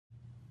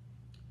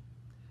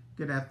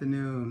Good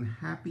afternoon.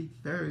 Happy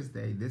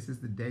Thursday. This is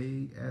the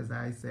day, as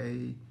I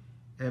say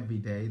every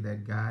day,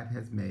 that God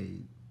has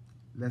made.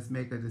 Let's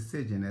make a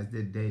decision, as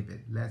did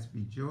David. Let's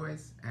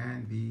rejoice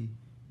and be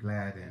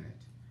glad in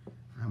it.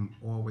 I'm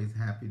always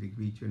happy to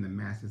greet you in the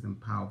matchless and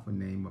powerful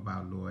name of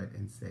our Lord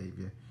and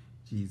Savior,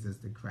 Jesus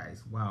the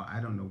Christ. Wow,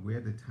 I don't know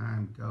where the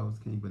time goes.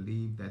 Can you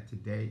believe that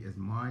today is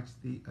March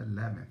the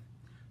 11th?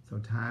 So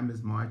time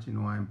is marching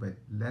on, but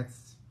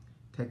let's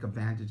take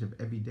advantage of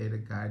every day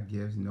that God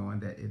gives, knowing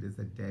that it is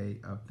a day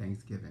of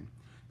Thanksgiving.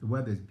 The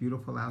weather is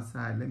beautiful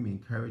outside. Let me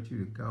encourage you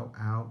to go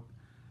out.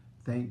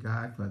 Thank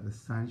God for the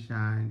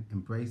sunshine.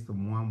 Embrace the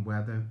warm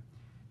weather.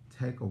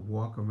 Take a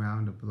walk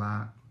around the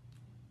block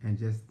and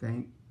just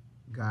thank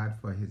God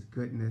for his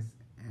goodness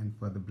and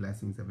for the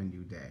blessings of a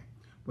new day.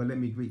 Well, let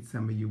me greet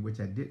some of you, which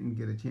I didn't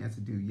get a chance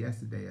to do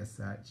yesterday as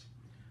such.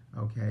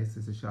 Okay,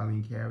 Sister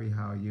Charlene Carey,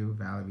 how are you?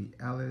 Valerie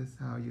Ellis,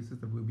 how are you?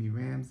 Sister Ruby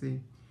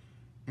Ramsey.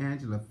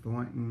 Angela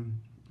Thornton,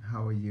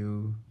 how are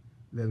you?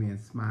 Lillian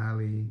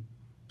Smiley.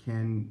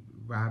 Ken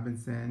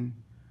Robinson,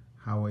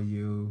 how are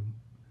you?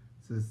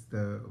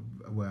 Sister,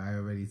 well, I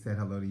already said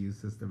hello to you,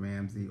 Sister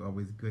Ramsey.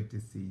 Always good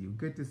to see you.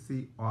 Good to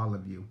see all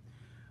of you.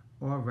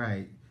 All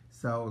right,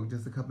 so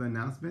just a couple of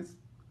announcements.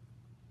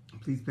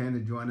 Please plan to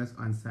join us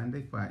on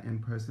Sunday for our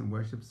in-person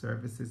worship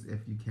services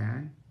if you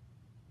can.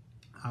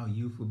 Our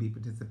youth will be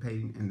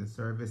participating in the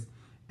service,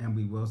 and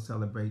we will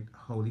celebrate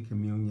Holy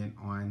Communion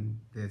on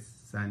this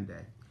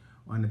Sunday.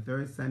 On the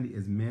third Sunday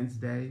is Men's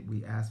Day.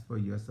 We ask for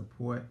your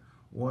support.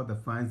 All the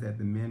funds that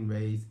the men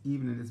raise,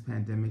 even in this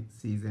pandemic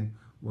season,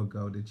 will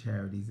go to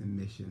charities and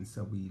missions.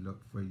 So we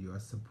look for your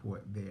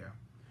support there.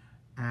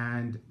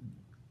 And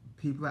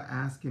people are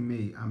asking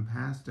me,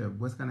 Pastor,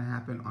 what's going to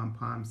happen on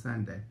Palm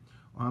Sunday?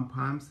 On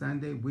Palm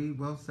Sunday, we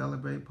will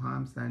celebrate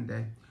Palm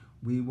Sunday.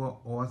 We will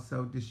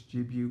also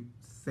distribute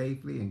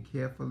safely and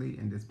carefully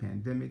in this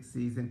pandemic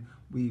season.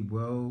 We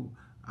will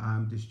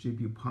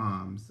distribute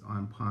palms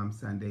on Palm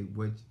Sunday,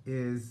 which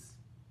is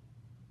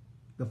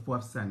the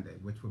fourth Sunday,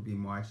 which will be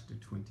March the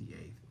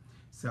 28th.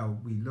 So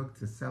we look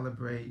to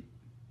celebrate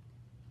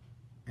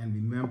and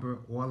remember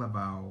all of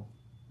our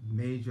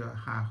major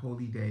high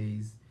holy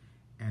days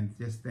and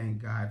just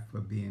thank God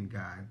for being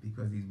God,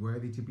 because he's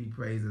worthy to be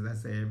praised, as I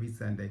say every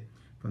Sunday.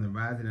 From the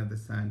rising of the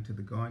sun to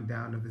the going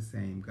down of the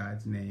same,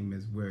 God's name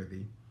is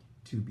worthy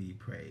to be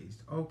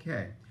praised.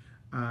 Okay,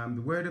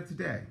 the word of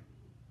today.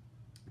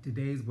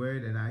 Today's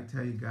word, and I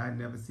tell you, God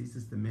never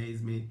ceases to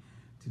amaze me.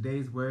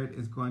 Today's word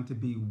is going to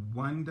be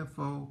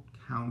wonderful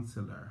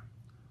counselor.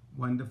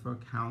 Wonderful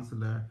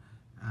counselor.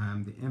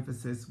 The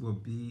emphasis will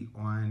be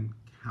on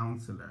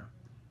counselor.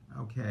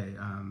 Okay,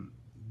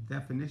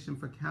 definition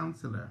for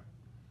counselor.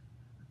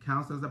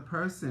 Counselor is a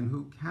person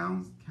who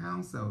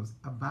counsels,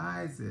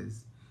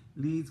 advises,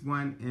 leads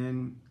one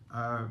in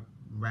a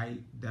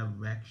right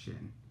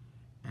direction.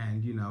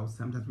 And, you know,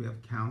 sometimes we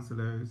have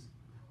counselors.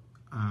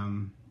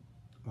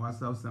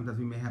 Also, sometimes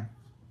we may have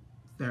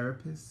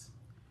therapists.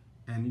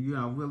 And, you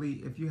know,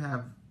 really, if you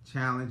have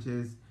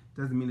challenges,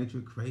 doesn't mean that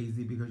you're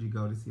crazy because you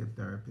go to see a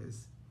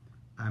therapist.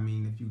 I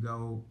mean, if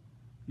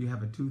you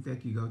have a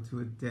toothache, you go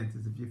to a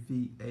dentist. If your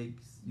feet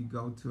aches, you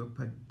go to a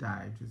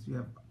podiatrist. You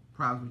have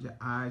problems with your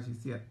eyes, you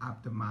see an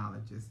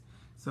ophthalmologist.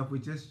 So if we're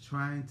just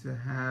trying to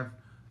have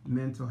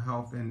mental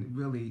health, and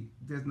really,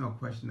 there's no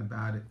question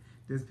about it,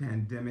 this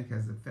pandemic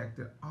has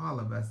affected all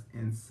of us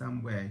in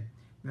some way.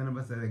 None of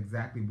us are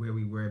exactly where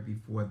we were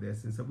before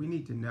this. And so we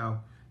need to know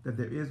that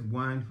there is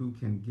one who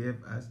can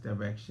give us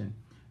direction.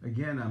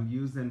 Again, I'm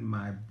using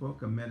my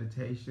book of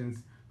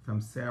meditations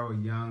from Sarah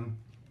Young.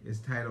 It's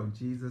titled,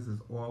 Jesus is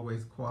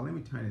Always Called. Let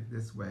me turn it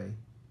this way.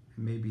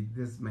 Maybe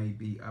this may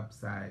be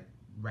upside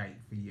right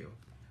for you.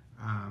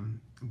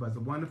 But it's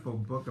a wonderful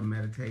book of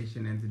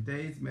meditation. And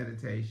today's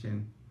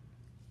meditation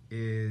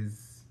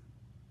is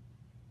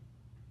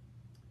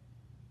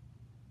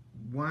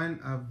one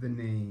of the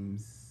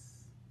names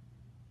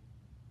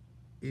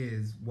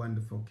is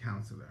Wonderful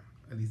Counselor.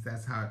 At least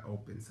that's how it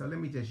opens. So let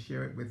me just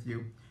share it with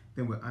you.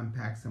 Then we'll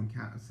unpack some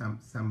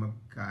of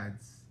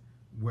God's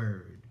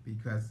word,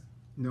 because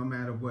no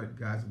matter what,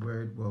 God's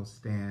word will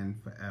stand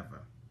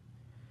forever.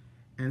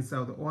 And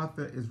so the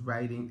author is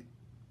writing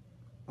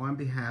on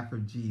behalf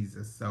of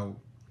Jesus. So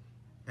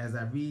as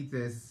I read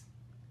this,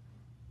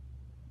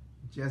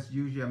 just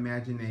use your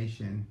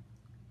imagination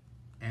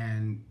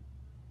and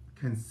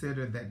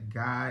consider that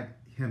God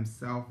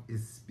himself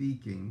is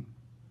speaking,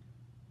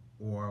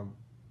 or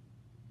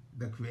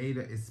the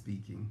Creator is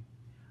speaking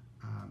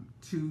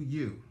to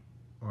you,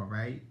 all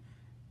right?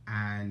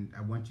 And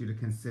I want you to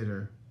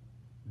consider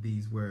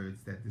these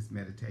words that this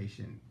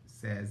meditation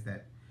says,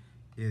 that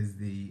is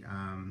the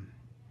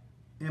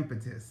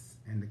impetus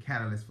and the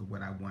catalyst for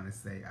what I want to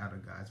say out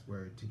of God's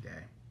word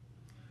today.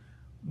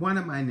 One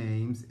of my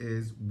names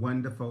is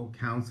Wonderful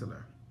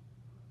Counselor.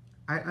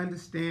 I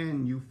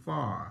understand you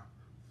far,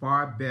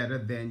 far better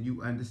than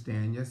you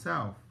understand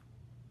yourself.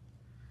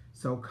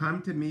 So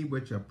come to me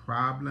with your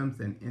problems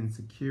and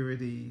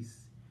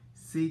insecurities,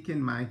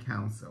 seeking my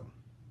counsel.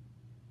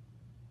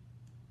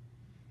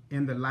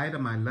 In the light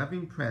of my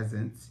loving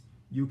presence,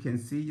 you can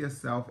see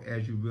yourself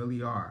as you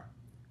really are,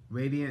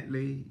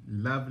 radiantly,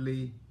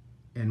 lovely,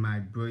 in my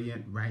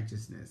brilliant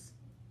righteousness.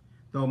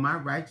 Though my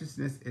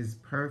righteousness is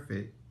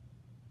perfect,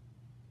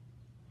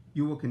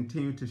 you will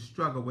continue to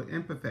struggle with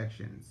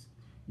imperfections,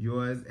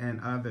 yours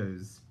and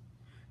others.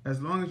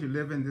 As long as you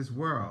live in this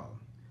world,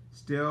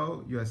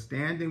 still your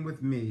standing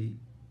with me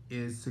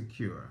is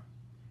secure.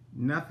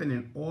 Nothing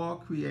in all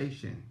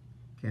creation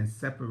can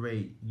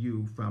separate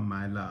you from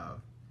my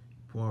love.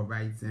 Paul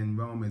writes in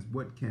Romans,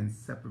 what can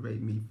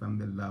separate me from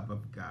the love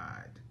of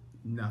God?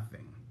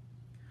 Nothing.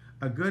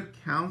 A good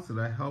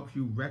counselor helps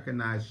you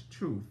recognize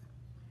truth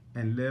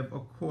and live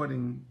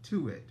according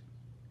to it.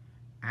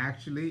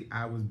 Actually,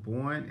 I was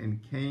born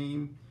and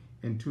came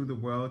into the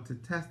world to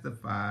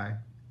testify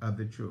of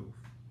the truth.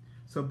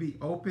 So be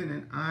open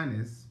and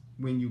honest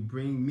when you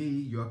bring me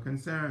your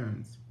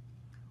concerns.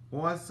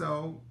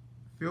 Also,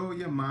 fill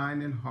your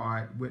mind and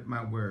heart with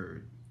my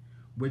word,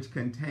 which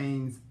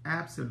contains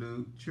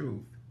absolute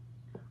truth.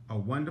 A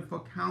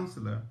wonderful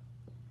counselor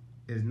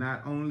is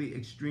not only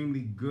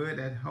extremely good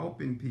at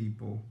helping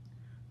people,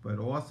 but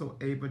also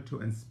able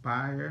to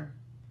inspire,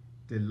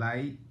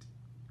 delight,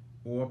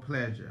 or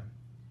pleasure.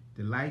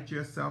 Delight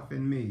yourself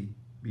in me,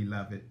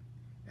 beloved,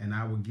 and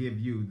I will give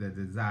you the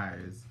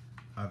desires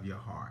of your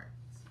hearts.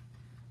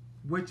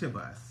 Which of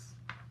us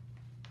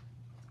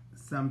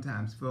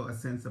sometimes feel a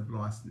sense of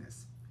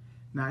lostness,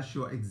 not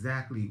sure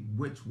exactly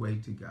which way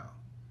to go?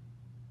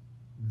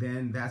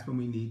 Then that's when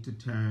we need to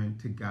turn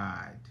to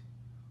God,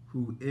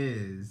 who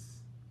is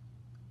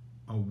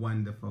a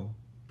wonderful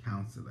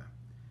counselor.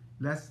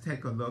 Let's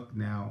take a look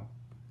now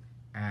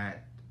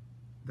at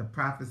the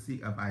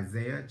prophecy of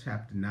Isaiah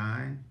chapter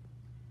 9.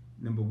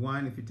 Number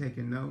 1, if you're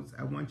taking notes,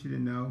 I want you to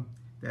know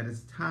that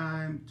it's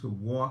time to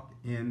walk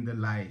in the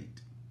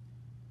light.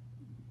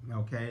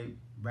 Okay,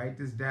 write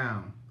this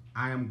down.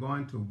 I am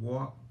going to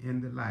walk in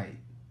the light.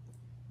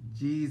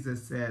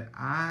 Jesus said,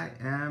 I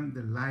am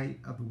the light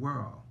of the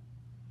world.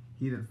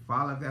 He that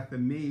followeth after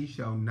me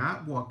shall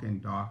not walk in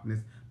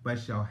darkness, but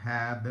shall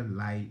have the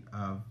light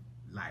of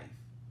life.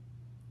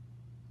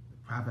 The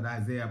prophet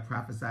Isaiah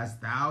prophesied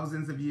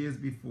thousands of years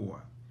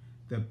before.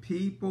 The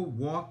people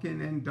walking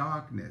in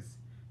darkness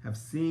have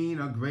seen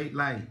a great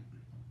light.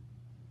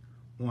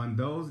 On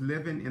those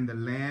living in the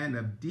land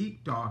of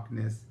deep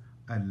darkness,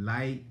 a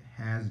light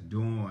has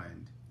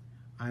dawned.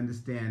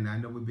 Understand, I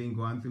know we've been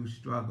going through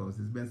struggles.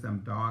 There's been some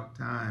dark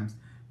times,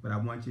 but I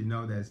want you to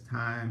know that it's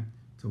time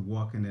to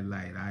walk in the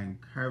light. I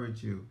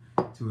encourage you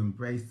to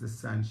embrace the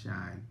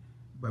sunshine,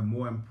 but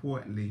more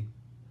importantly,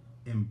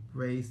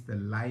 embrace the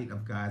light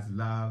of God's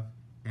love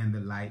and the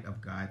light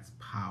of God's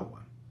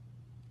power.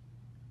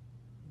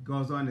 It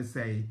goes on to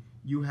say,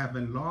 you have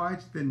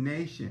enlarged the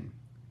nation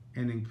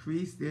and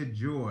increased their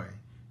joy.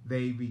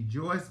 They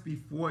rejoice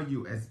before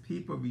you as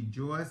people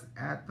rejoice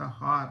at the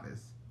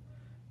harvest,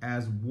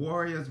 as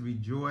warriors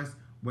rejoice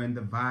when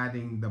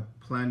dividing the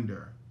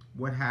plunder.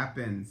 What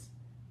happens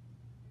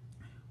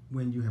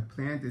when you have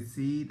planted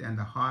seed and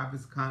the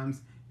harvest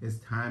comes? It's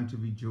time to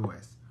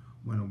rejoice.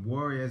 When a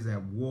warrior is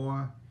at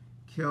war,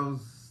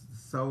 kills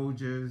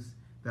soldiers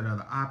that are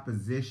the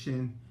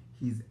opposition,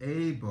 he's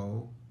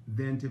able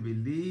then to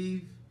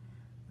relieve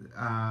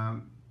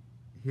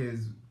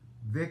his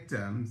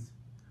victims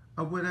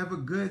of whatever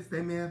goods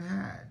they may have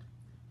had,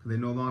 because they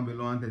no longer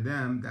belong to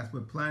them. That's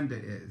what plunder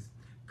is.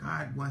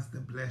 God wants to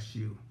bless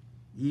you.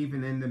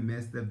 Even in the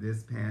midst of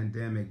this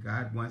pandemic,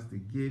 God wants to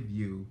give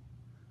you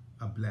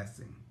a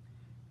blessing.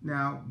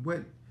 Now,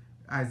 what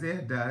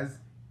Isaiah does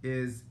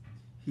is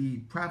he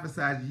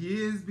prophesies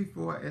years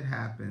before it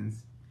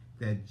happens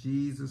that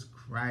Jesus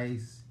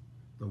Christ,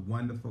 the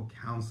wonderful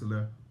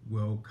counselor,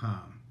 will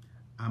come.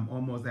 I'm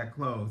almost at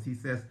close. He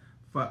says,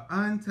 for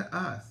unto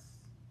us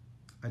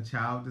a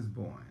child is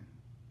born.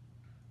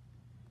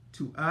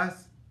 To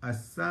us a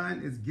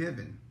son is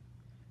given,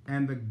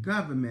 and the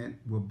government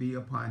will be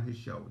upon his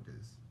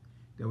shoulders.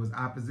 There was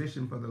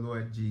opposition for the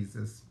Lord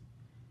Jesus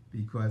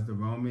because the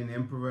Roman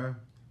emperor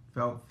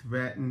felt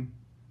threatened.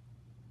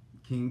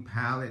 King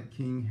Pilate,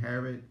 King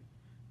Herod,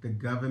 the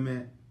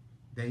government,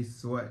 they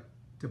sought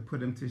to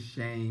put him to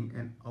shame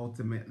and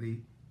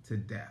ultimately to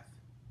death.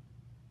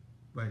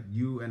 But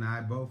you and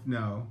I both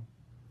know,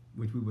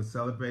 which we will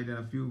celebrate in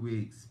a few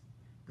weeks,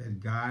 that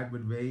God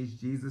would raise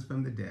Jesus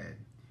from the dead.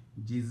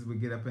 Jesus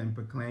would get up and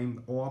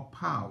proclaim, all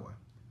power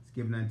is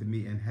given unto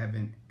me in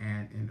heaven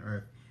and in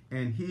earth.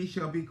 And he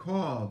shall be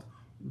called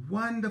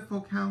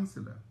Wonderful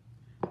Counselor.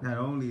 Not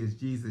only is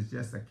Jesus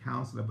just a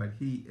counselor, but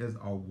he is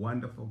a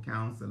wonderful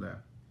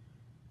counselor.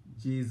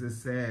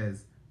 Jesus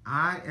says,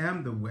 I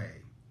am the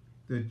way,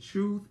 the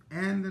truth,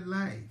 and the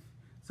life.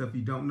 So if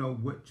you don't know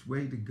which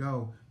way to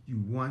go,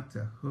 you want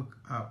to hook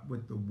up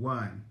with the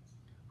one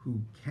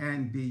who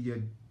can be your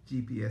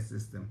GPS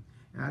system.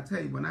 And I'll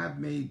tell you, when I've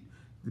made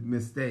the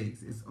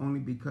mistakes, it's only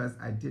because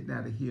I did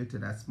not adhere to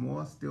that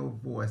small, still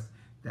voice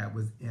that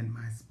was in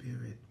my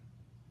spirit.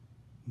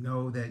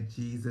 Know that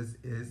Jesus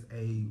is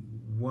a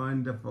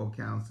wonderful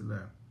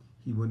counselor.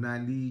 He will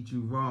not lead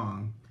you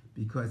wrong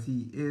because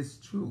he is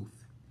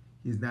truth.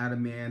 He's not a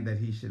man that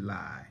he should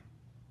lie.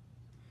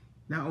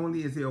 Not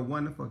only is he a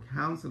wonderful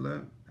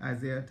counselor,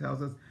 Isaiah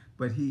tells us,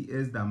 but he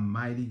is the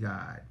mighty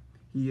God.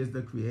 He is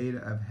the creator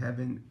of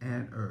heaven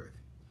and earth.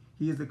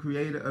 He is the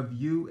creator of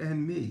you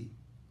and me.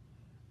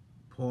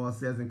 Paul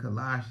says in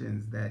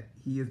Colossians that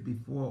he is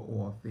before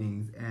all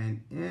things,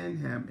 and in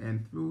him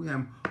and through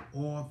him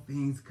all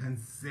things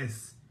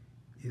consist.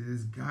 It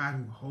is God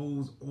who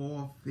holds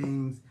all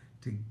things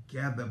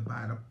together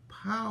by the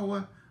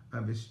power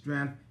of his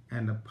strength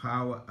and the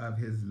power of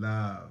his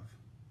love.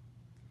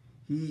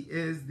 He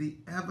is the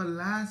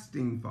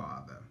everlasting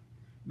Father.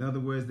 In other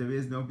words, there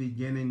is no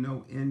beginning,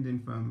 no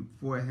ending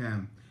for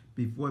him.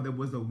 Before there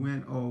was a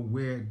when or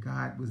where,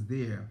 God was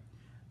there.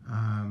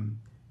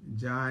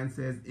 John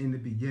says, in the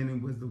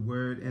beginning was the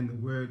Word, and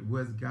the Word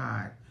was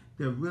God.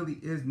 There really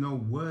is no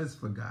was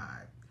for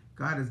God.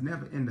 God is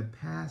never in the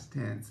past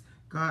tense.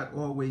 God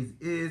always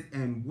is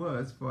and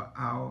was for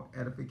our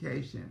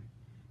edification.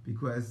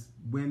 Because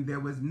when there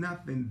was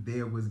nothing,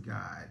 there was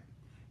God.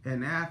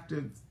 And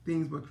after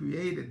things were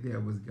created,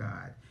 there was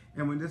God.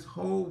 And when this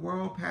whole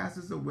world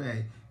passes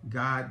away,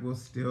 God will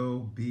still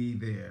be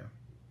there.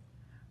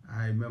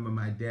 I remember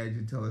my dad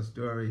used to tell a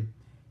story.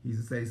 He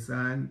used to say,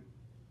 son,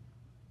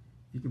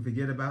 you can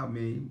forget about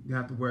me. You don't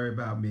have to worry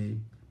about me,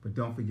 but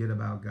don't forget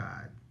about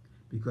God.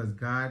 Because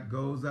God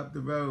goes up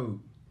the road,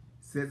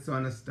 sits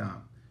on a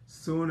stump.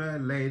 Sooner or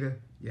later,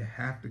 you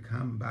have to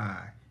come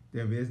by.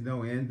 There is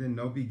no end and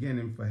no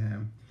beginning for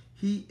him.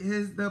 He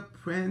is the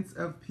Prince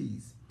of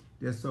Peace.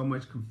 There's so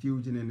much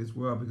confusion in this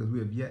world because we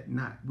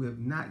have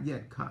not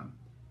yet come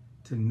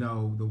to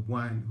know the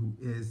one who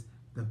is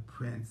the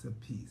Prince of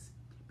Peace.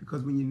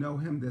 Because when you know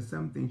him, there's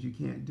some things you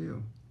can't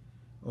do.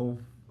 Our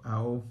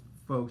old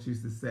folks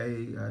used to say,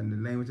 in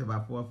the language of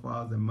our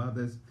forefathers and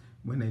mothers,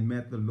 when they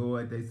met the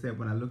Lord, they said,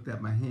 when I looked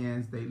at my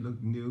hands, they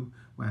looked new.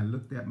 When I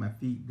looked at my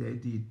feet, they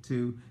did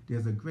too.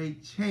 There's a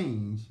great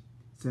change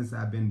since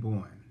I've been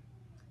born.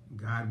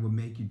 God will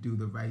make you do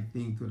the right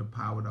thing through the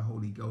power of the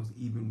Holy Ghost,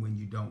 even when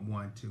you don't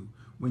want to.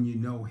 When you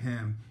know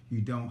him, you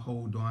don't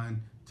hold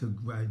on to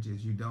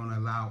grudges. You don't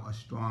allow a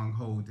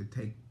stronghold to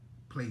take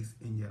place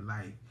in your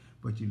life,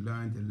 but you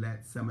learn to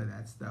let some of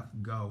that stuff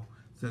go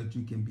so that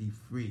you can be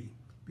free,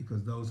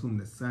 because those whom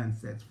the Son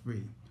sets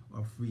free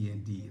are free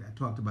indeed. I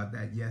talked about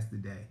that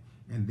yesterday,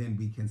 and then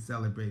we can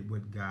celebrate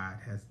what God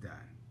has done.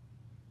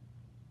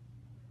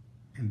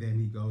 And then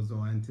he goes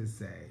on to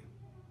say,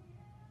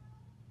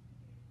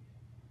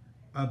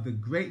 of the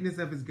greatness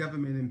of his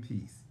government and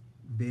peace,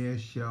 there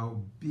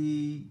shall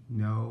be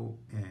no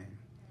end.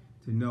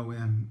 To know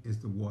him is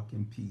to walk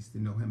in peace. To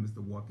know him is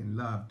to walk in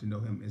love. To know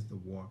him is to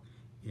walk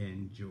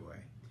in joy.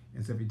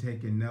 And so if you're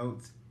taking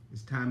notes,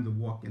 it's time to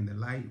walk in the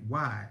light.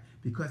 Why?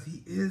 Because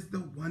he is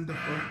the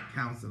wonderful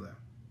counselor.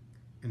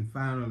 And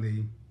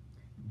finally,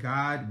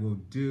 God will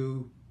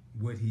do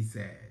what he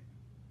said.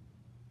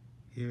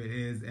 Here it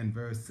is in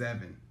verse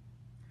 7.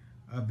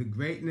 Of the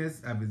greatness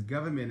of his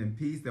government and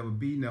peace, there will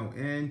be no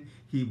end.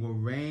 He will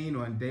reign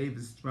on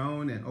David's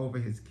throne and over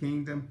his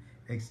kingdom,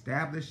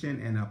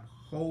 establishing and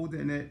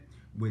upholding it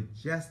with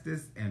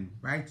justice and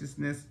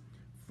righteousness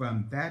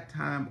from that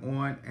time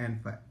on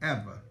and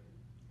forever.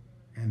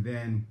 And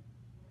then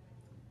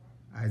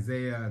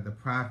Isaiah the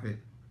prophet,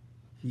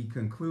 he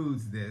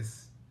concludes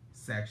this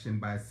section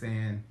by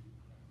saying,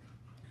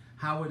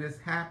 how it has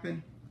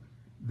happened,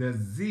 the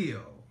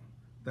zeal,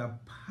 the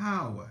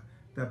power,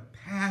 the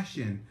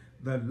passion,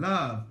 the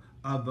love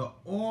of the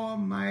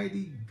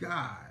Almighty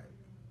God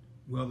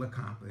will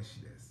accomplish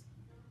this.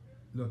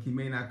 Look, he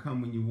may not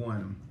come when you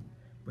want him,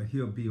 but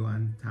he'll be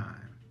on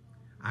time.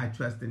 I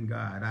trust in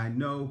God. I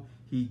know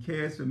he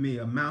cares for me,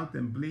 a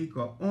mountain bleak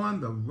or on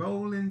the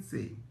rolling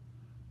sea.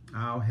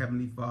 Our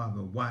Heavenly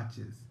Father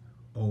watches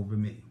over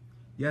me.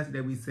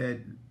 Yesterday we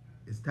said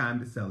it's time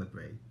to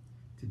celebrate.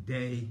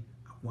 Today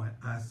I want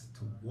us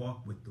to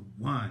walk with the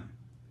one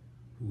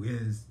who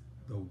is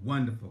the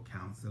wonderful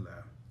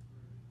counselor,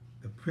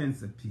 the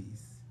Prince of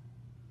Peace,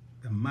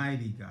 the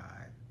mighty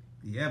God,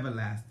 the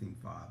everlasting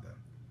Father,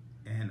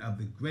 and of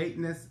the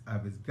greatness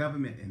of his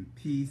government and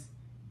peace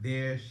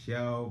there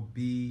shall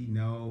be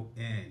no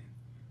end.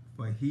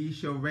 For he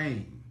shall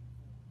reign,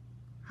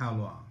 how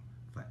long?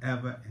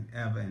 Forever and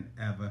ever and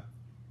ever.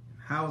 And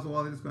how is all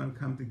of this going to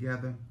come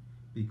together?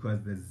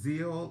 Because the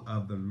zeal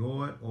of the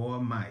Lord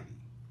Almighty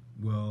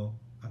will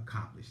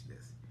accomplish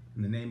this.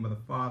 In the name of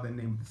the Father, in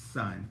the name of the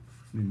Son,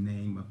 in the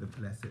name of the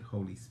blessed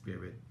Holy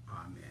Spirit.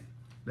 Amen.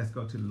 Let's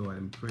go to the Lord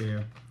in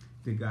prayer.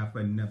 Dear God, for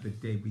another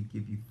day, we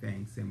give you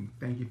thanks, and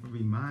thank you for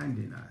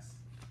reminding us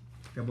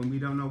that when we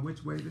don't know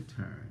which way to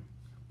turn,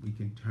 we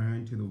can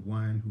turn to the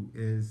one who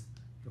is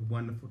the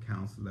wonderful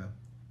counselor,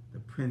 the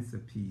Prince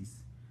of Peace,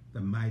 the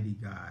mighty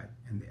God,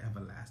 and the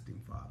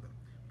everlasting Father.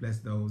 Bless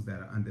those that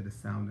are under the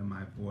sound of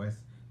my voice,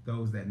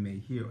 those that may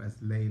hear us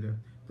later,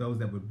 those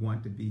that would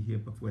want to be here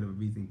but for whatever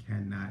reason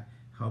cannot.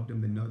 Help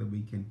them to know that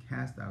we can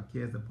cast our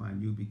cares upon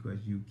you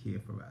because you care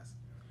for us.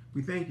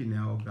 We thank you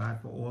now, oh God,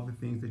 for all the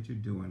things that you're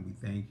doing.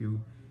 We thank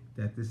you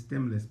that the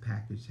stimulus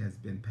package has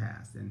been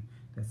passed and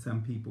that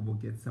some people will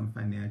get some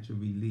financial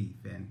relief,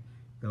 and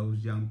those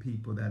young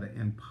people that are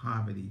in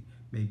poverty,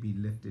 may be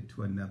lifted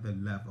to another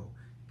level.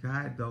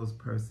 Guide those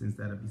persons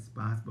that are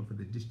responsible for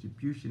the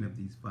distribution of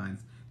these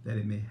funds, that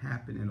it may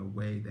happen in a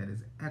way that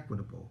is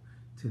equitable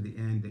to the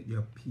end that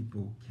your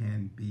people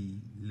can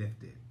be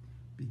lifted.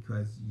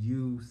 Because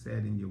you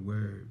said in your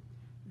word,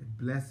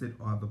 blessed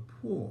are the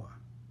poor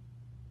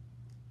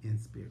in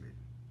spirit,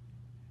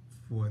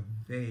 for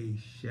they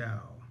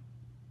shall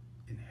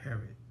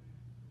inherit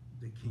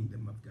the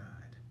kingdom of God.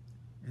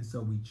 And so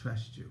we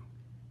trust you.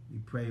 We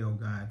pray, oh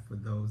God, for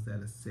those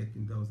that are sick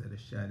and those that are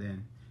shut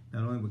in,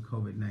 not only with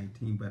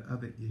COVID-19, but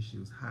other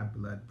issues, high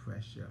blood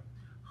pressure,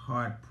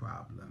 heart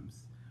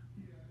problems,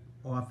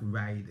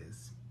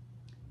 arthritis,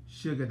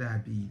 sugar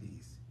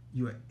diabetes.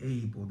 You are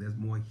able. There's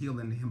more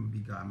healing to him be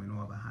God in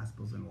all the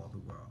hospitals in all the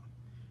world.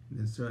 And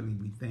then certainly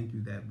we thank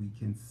you that we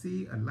can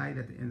see a light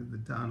at the end of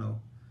the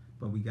tunnel,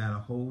 but we got to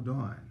hold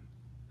on.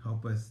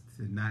 Help us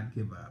to not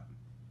give up.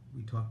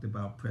 We talked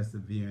about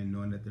persevering,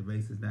 knowing that the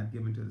race is not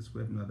given to the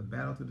swift, nor the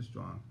battle to the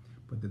strong,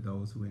 but to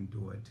those who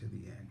endure to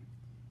the end.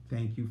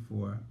 Thank you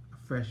for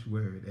a fresh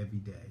word every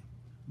day.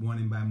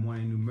 Morning by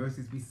morning, new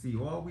mercies we see.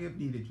 All we have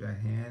needed, your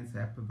hands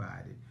have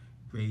provided.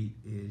 Great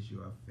is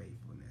your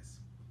faithfulness.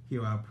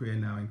 Hear our prayer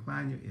now.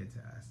 Incline your ear to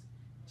us.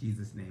 In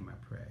Jesus' name I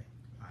pray.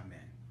 Amen.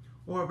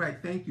 All right,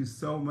 thank you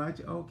so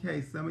much.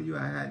 Okay, some of you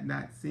I had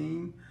not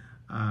seen.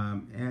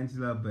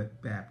 Angela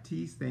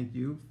Baptiste, thank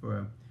you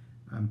for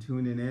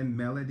tuning in.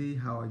 Melody,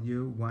 how are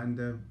you?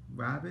 Wanda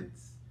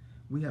Roberts,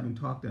 we haven't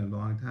talked in a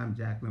long time.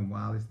 Jacqueline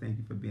Wallace, thank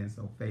you for being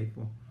so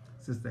faithful.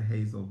 Sister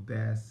Hazel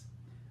Bess,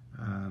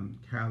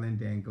 Carolyn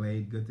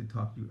Danglade, good to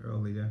talk to you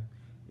earlier.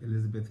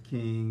 Elizabeth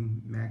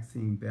King,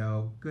 Maxine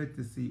Bell, good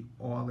to see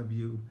all of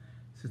you.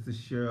 Sister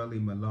Shirley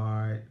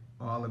Millard,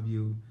 all of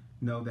you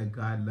know that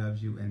God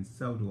loves you, and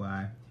so do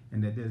I,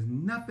 and that there's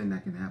nothing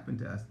that can happen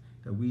to us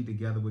that we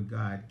together with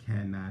God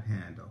cannot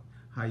handle.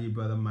 How you,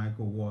 Brother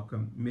Michael Walker?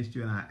 Missed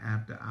you and I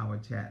after our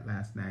chat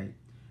last night.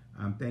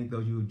 Thank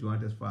those of you who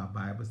joined us for our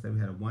Bible study. We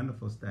had a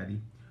wonderful study.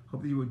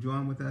 Hope that you will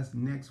join with us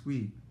next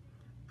week.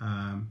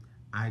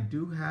 I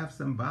do have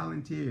some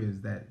volunteers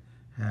that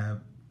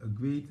have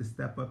agreed to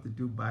step up to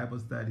do Bible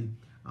study.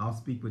 I'll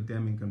speak with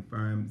them and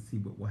confirm, see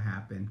what will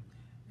happen.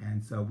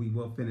 And so we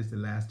will finish the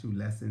last 2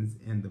 lessons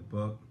in the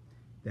book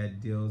that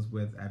deals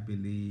with, I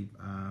believe,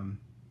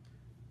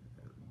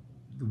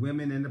 the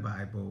women in the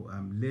Bible,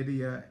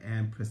 Lydia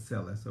and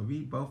Priscilla. So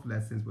read both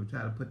lessons. We'll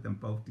try to put them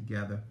both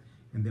together,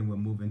 and then we'll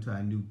move into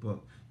our new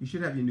book. You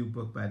should have your new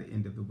book by the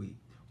end of the week.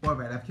 All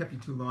right, I've kept you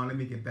too long. Let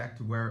me get back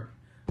to work.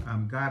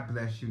 God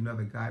bless you. Know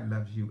that God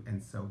loves you,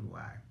 and so do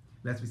I.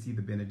 Let's receive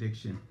the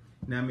benediction.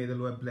 Now may the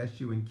Lord bless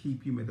you and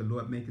keep you. May the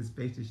Lord make his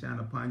face to shine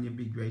upon you and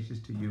be gracious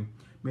to you.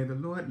 May the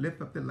Lord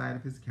lift up the light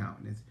of his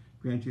countenance,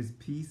 grant you his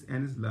peace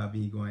and his love,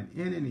 and you're going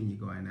in and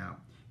you're going out,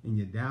 and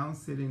you're down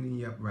sitting and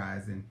you're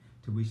uprising,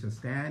 till we shall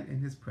stand in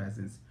his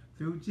presence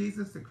through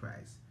Jesus the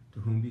Christ, to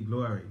whom be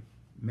glory,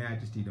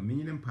 majesty,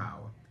 dominion, and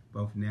power,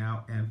 both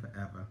now and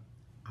forever.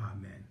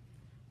 Amen.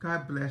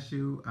 God bless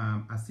you.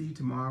 I'll see you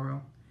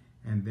tomorrow.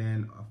 And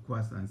then, of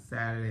course, on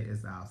Saturday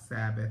is our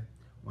Sabbath.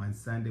 On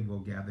Sunday, we'll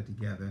gather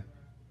together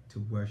to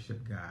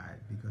worship God,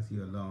 because he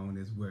alone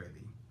is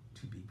worthy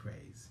to be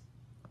praised.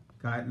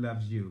 God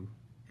loves you,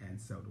 and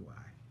so do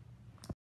I.